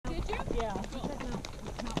Yeah. It's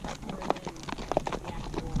not recorded in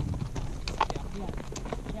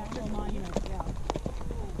the actual monument. Yeah.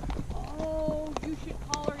 Oh, you should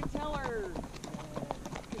call her and tell her.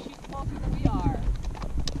 Because she's closer than we are.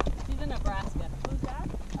 She's in Nebraska. Who's that?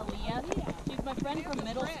 Aaliyah. She's my friend from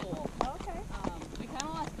middle school. Okay. We kind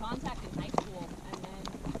of lost contact in high school, and then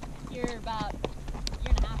here about a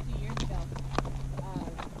year and a half, 2 years ago,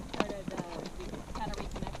 we kind of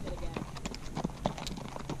reconnected again.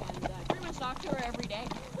 And I pretty much talk to her every day.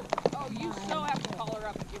 Oh, you so have to call her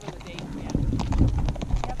up and give her the date. Yeah,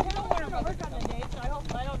 we don't want to work on the dates. I don't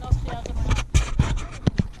know if she has them or not.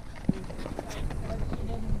 Or she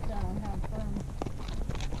didn't have firm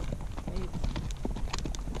dates.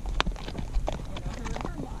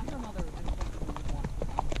 Her mother, I don't think would want to.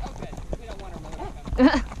 Oh, good. We don't want her mother to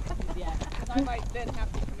come. Yeah. Because I might then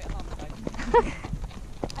have to commit homicide.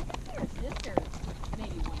 I can see her sister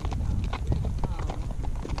maybe wanting to come.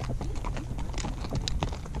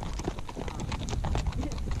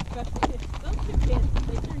 Especially those two kids,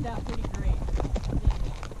 they turned out pretty great.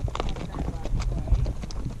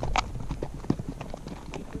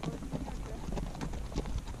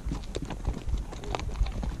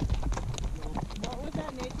 What was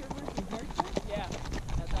that, nature versus nurture? Yeah.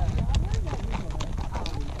 I've heard that before.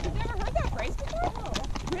 You've never heard that phrase before? No.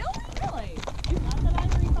 Really? Really? Not that I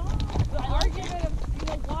recall. The argument of,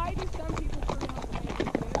 why do some people pronounce it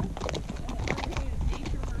nature too? And the argument is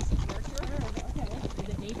nature versus nurture. Okay. Is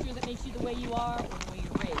it nature that makes you the way you are, or the way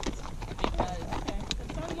you're raised? Because Okay.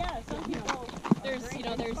 Some people there's, great you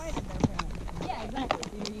know, in there's, spite of their parents. yeah, exactly.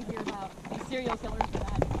 You hear about these serial killers that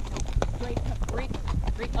had,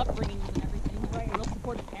 great upbringings and everything, real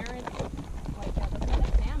supportive parents. Like, but my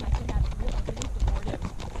other Sam actually had really supportive,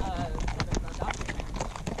 sort of adopted parents,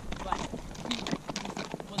 but he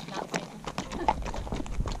was not faithful.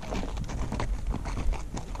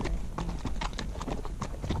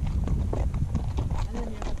 And then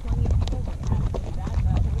there's plenty of people that have really bad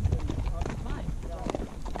childhoods and broken minds. So,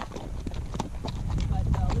 but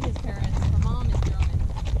Leah's parents, her mom is German,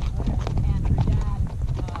 and her dad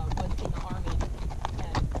was in the army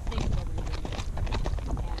and stationed over in Germany.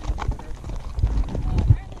 And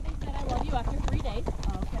apparently they said, "I love you" after 3 days.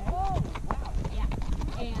 Okay. Oh, wow. Yeah,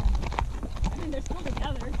 and I mean they're still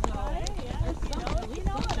together, so Right, yeah, there's you some know at it, least you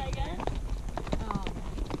know it, something I guess. there.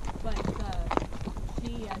 But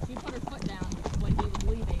she put her foot down when he was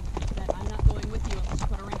leaving. Said, "I'm not going with you unless you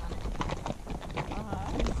put a ring on it."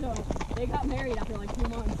 And so they got married after like 2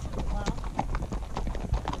 months. Wow.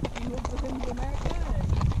 She moved with him to America, and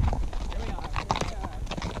here we are.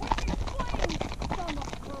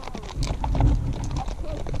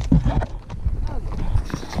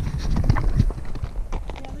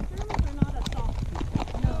 Yeah, the Germans are not a soft people.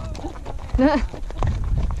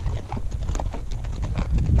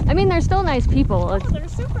 I mean, they're still nice people. Oh, they're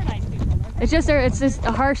super nice people. It's just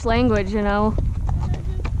a harsh language, you know.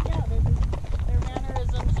 Their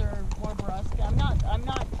mannerisms are more brusque. I'm not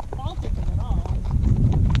faulting them at all.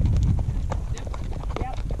 Yep.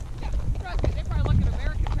 Yeah. Trust me, they probably look at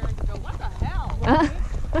American parents and go, what the hell?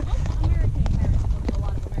 American parents look at a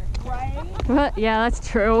lot of American parents. Right? Yeah, that's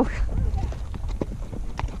true.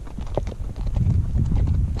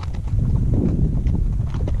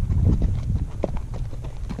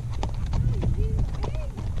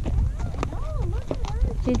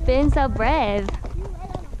 She's been so brave.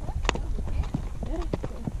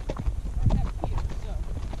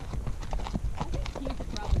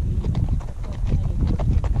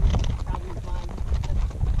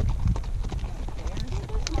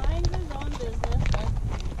 Mind his own business.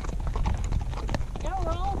 Yeah,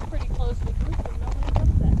 we're all pretty closely grouped and nobody's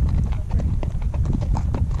upset.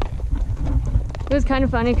 It was kind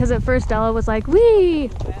of funny because at first Ella was like,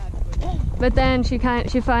 "Wee!" But then she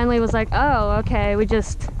finally was like, "Oh, okay, we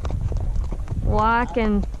just walk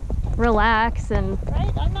and relax and."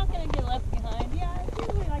 Right? I'm not going to get left behind. Yeah, it's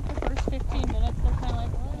usually like the first 15 minutes. They're kind of like,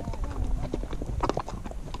 what?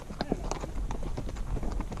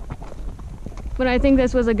 But I think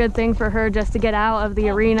this was a good thing for her just to get out of the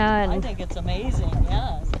arena I and. think it's amazing,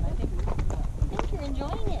 yes. And I think you're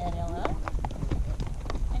enjoying it, Ella.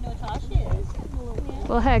 I know Tasha is. Yeah.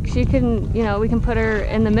 Well, heck, she can, you know, we can put her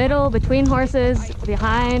in the middle, between horses,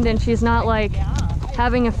 behind, and she's not like Yeah.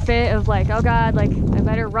 having a fit of like, oh God, like I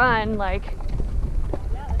better run, like.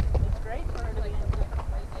 Yeah, it's great for her to be in.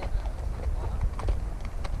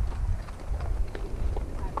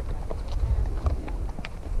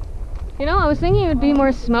 You know, I was thinking it would be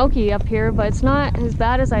more smoky up here, but it's not as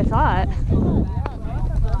bad as I thought.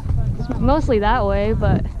 It's mostly that way,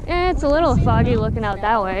 but it's a little foggy looking out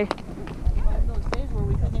that way. One of those days where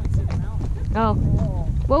we couldn't even see the mountain. Oh,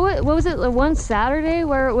 What was it? The one Saturday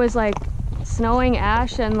where it was like snowing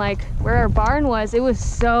ash and like where our barn was, it was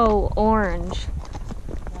so orange.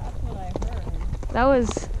 That's what I heard. That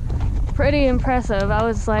was pretty impressive. I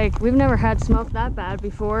was like, we've never had smoke that bad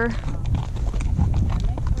before. It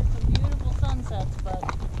makes for some beautiful sunsets, but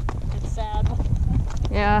it's sad.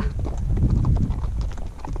 Yeah.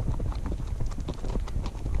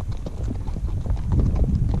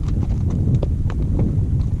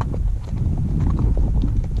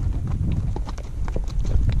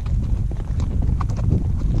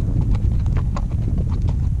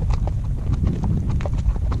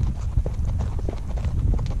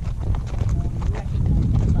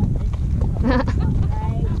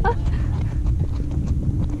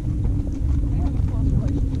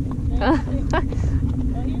 Well,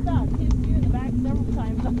 he's kissed you in the back several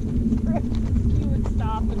times on the trip. He would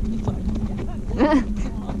stop and be like,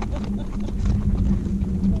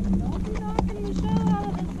 don't be knocking your shell out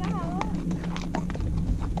of the saddle.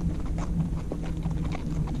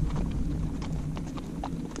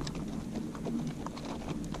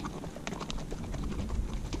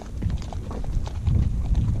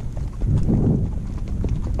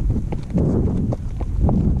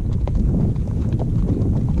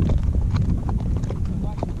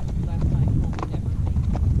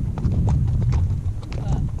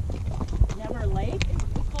 Never Lake?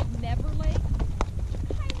 It's called Never Lake.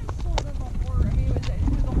 Kind of, sort of a horror. I mean, it was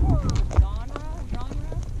a horror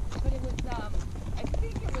genre, but it was, I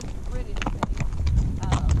think it was British made,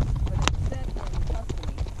 but it's set in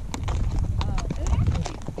Tuscany. And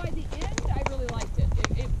actually, by the end, I really liked it.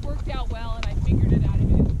 It worked out well, and I figured it out. I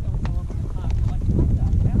mean, it was so over the top. You're like, what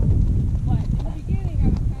the hell? But in the beginning, I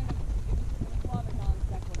was kind of, it was a lot of non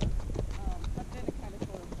sequitur. But then it kind of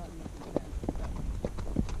sort of started making sense. So.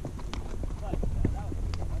 But that was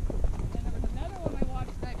a good one. And then there was another one I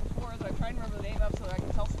watched the night before that I'm trying to remember the name of so that I can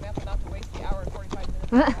tell Samantha not to waste the hour and 45 minutes of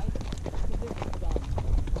her life. Because it was dumb.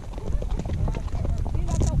 See,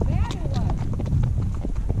 that's how bad it was.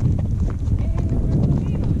 Can't even remember the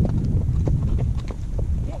name of it.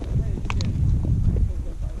 It was really good. It was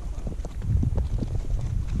good part of the fun.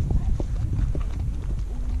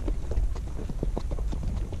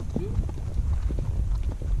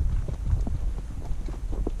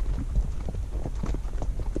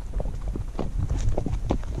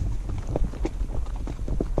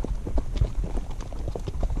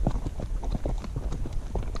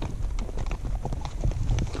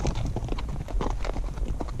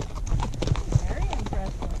 Very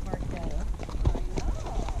impressed with Marquetta.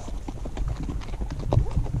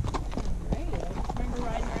 Great. I just remember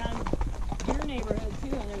riding around your neighborhood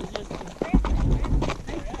too, and there was just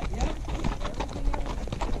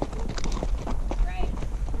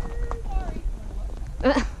Sorry.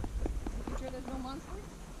 You sure there's no monsters?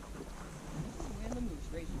 This is when the moose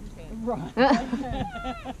raises his hand. right.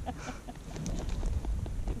 I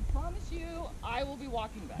promise you, I will be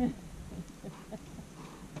walking back. I'm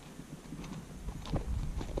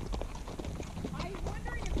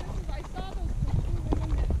wondering if this is, I saw those two women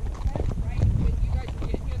that left, right, when you guys were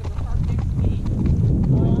getting here that were parked next to me. I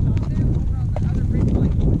saw them over on the other ridge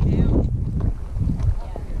line going down.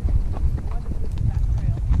 Up here. I wonder if this is that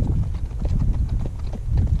trail.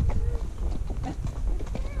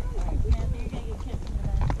 All right, Samantha, you're gonna get kissed in the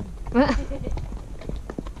back.